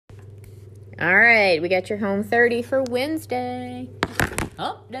All right, we got your home 30 for Wednesday.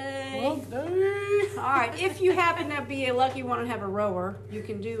 Hump day. All right, if you happen to be a lucky one and have a rower, you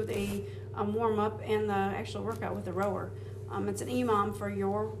can do the warm-up and the actual workout with the rower. It's an EMOM for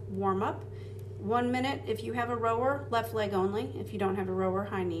your warm-up. 1 minute if you have a rower, left leg only. If you don't have a rower,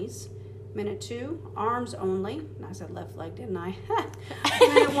 high knees. Minute 2, arms only. I said left leg, didn't I?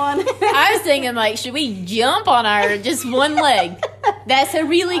 Minute 1. I was thinking, like, should we jump on our just one leg? That's a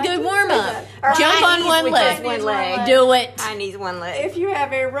really good warm-up. Jump on one leg. One leg. Do it. High knees, one leg. If you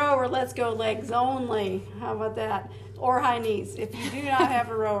have a rower, let's go legs only. How about that? Or high knees. If you do not have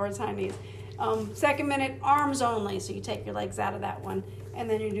a rower, it's high knees. Second minute, arms only. So you take your legs out of that one. And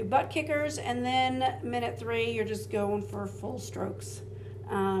then you do butt kickers. And then minute 3, you're just going for full strokes.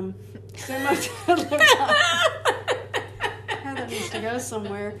 Sumo deadlift. That needs to go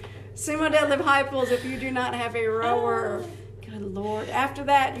somewhere. Sumo deadlift high pulls if you do not have a rower. Good Lord. After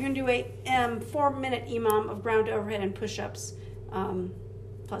that, you're going to do a 4-minute EMOM of ground to overhead and push-ups,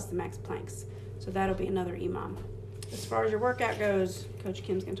 plus the max planks. So that'll be another EMOM. As far as your workout goes, Coach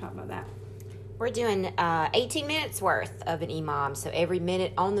Kim's going to talk about that. We're doing 18 minutes worth of an EMOM. So every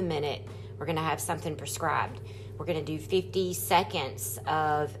minute on the minute, we're going to have something prescribed. We're going to do 50 seconds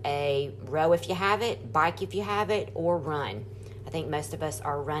of a row if you have it, bike if you have it, or run. I think most of us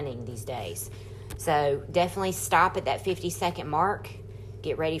are running these days. So definitely stop at that 50-second mark.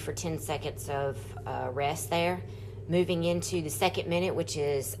 Get ready for 10 seconds of rest there. Moving into the second minute, which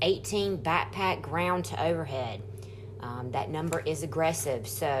is 18 backpack ground to overhead. That number is aggressive,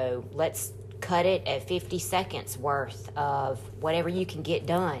 so let's cut it at 50 seconds worth of whatever you can get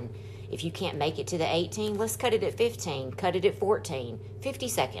done. If you can't make it to the 18, let's cut it at 15, cut it at 14, 50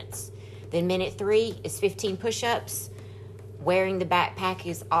 seconds. Then minute 3 is 15 push-ups. Wearing the backpack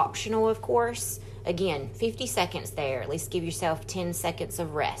is optional, of course. Again, 50 seconds there. At least give yourself 10 seconds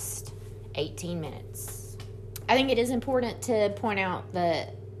of rest. 18 minutes. I think it is important to point out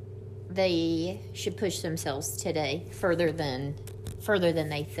that they should push themselves today further than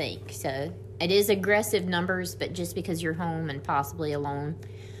they think. So it is aggressive numbers, but just because you're home and possibly alone,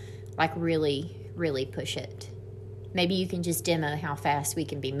 like really, really push it. Maybe you can just demo how fast we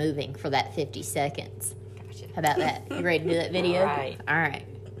can be moving for that 50 seconds. Gotcha. How about that? You ready to do that video? All right.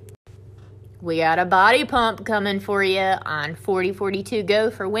 We got a body pump coming for you on 40-42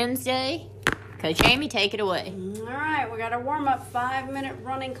 Go for Wednesday. Coach Amy, take it away. All right, we got a warm-up 5-minute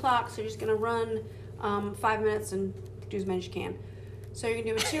running clock. So you're just going to run 5 minutes and do as many as you can. So you can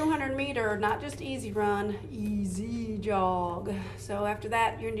do a 200-meter, not just easy run, easy jog. So after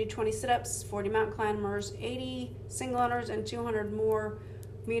that, you're going to do 20 sit-ups, 40 mountain climbers, 80 single runners, and 200 more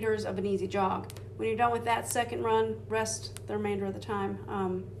meters of an easy jog. When you're done with that second run, rest the remainder of the time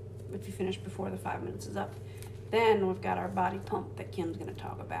if you finish before the 5 minutes is up. Then we've got our body pump that Kim's going to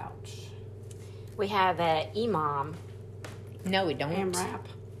talk about. We have an EMOM. No, we don't. AMRAP.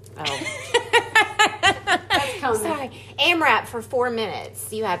 Oh. That's coming. Sorry. AMRAP for 4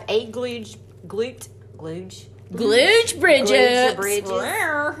 minutes. You have 8 glute bridges.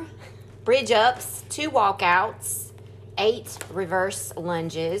 Bridge ups, 2 walkouts, 8 reverse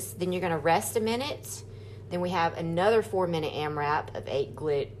lunges. Then you're going to rest a minute. Then we have another 4-minute AMRAP of 8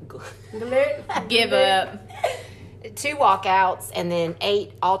 Give up. 2 walkouts, and then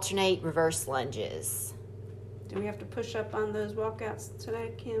 8 alternate reverse lunges. Do we have to push up on those walkouts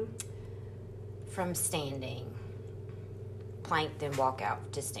today, Kim? From standing. Plank, then walk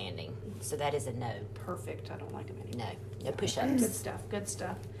out to standing. So that is a no. Perfect. I don't like them anymore. No push-ups. Good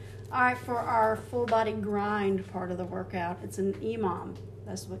stuff. All right, for our full body grind part of the workout, it's an EMOM.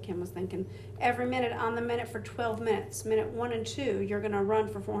 That's what Kim was thinking. Every minute on the minute for 12 minutes. Minute 1 and 2, you're going to run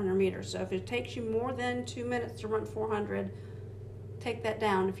for 400 meters. So if it takes you more than 2 minutes to run 400, take that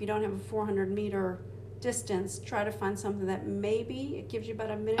down. If you don't have a 400-meter distance, try to find something that maybe it gives you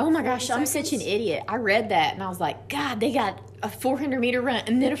about a minute. Oh my gosh, seconds. I'm such an idiot. I read that and I was like, God, they got a 400-meter run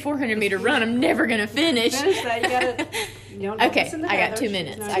and then a 400-meter run. I'm never going to finish. Finish that. You got to. Okay, I got 2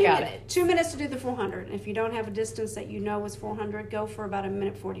 minutes. I got it. 2 minutes to do the 400. If you don't have a distance that you know is 400, go for about a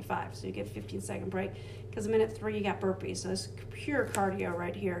minute 45. So you get a 15-second break. Because minute 3, you got burpees. So it's pure cardio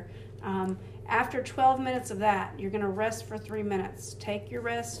right here. After 12 minutes of that, you're going to rest for 3 minutes. Take your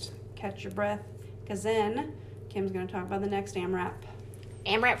rest, catch your breath. Because then Kim's going to talk about the next AMRAP.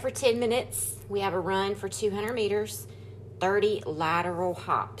 AMRAP for 10 minutes. We have a run for 200 meters, 30 lateral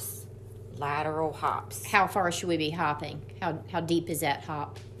hops. How far should we be hopping? How deep is that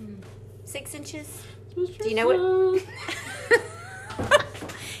hop? 6 inches. Do you know what?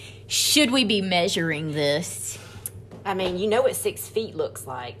 Should we be measuring this? I mean, you know what 6 feet looks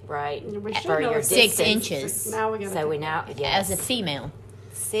like, right? We should For know your it's 6 distance. inches. Now we got So we now, yes. As a female.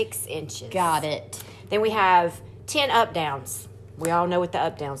 6 inches. Got it. Then we have 10 up downs. We all know what the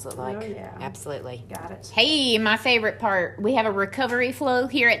up downs look like. Oh, yeah. Absolutely. Got it. Hey, my favorite part. We have a recovery flow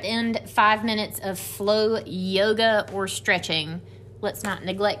here at the end. 5 minutes of flow yoga or stretching. Let's not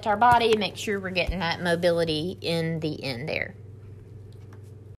neglect our body. Make sure we're getting that mobility in the end there.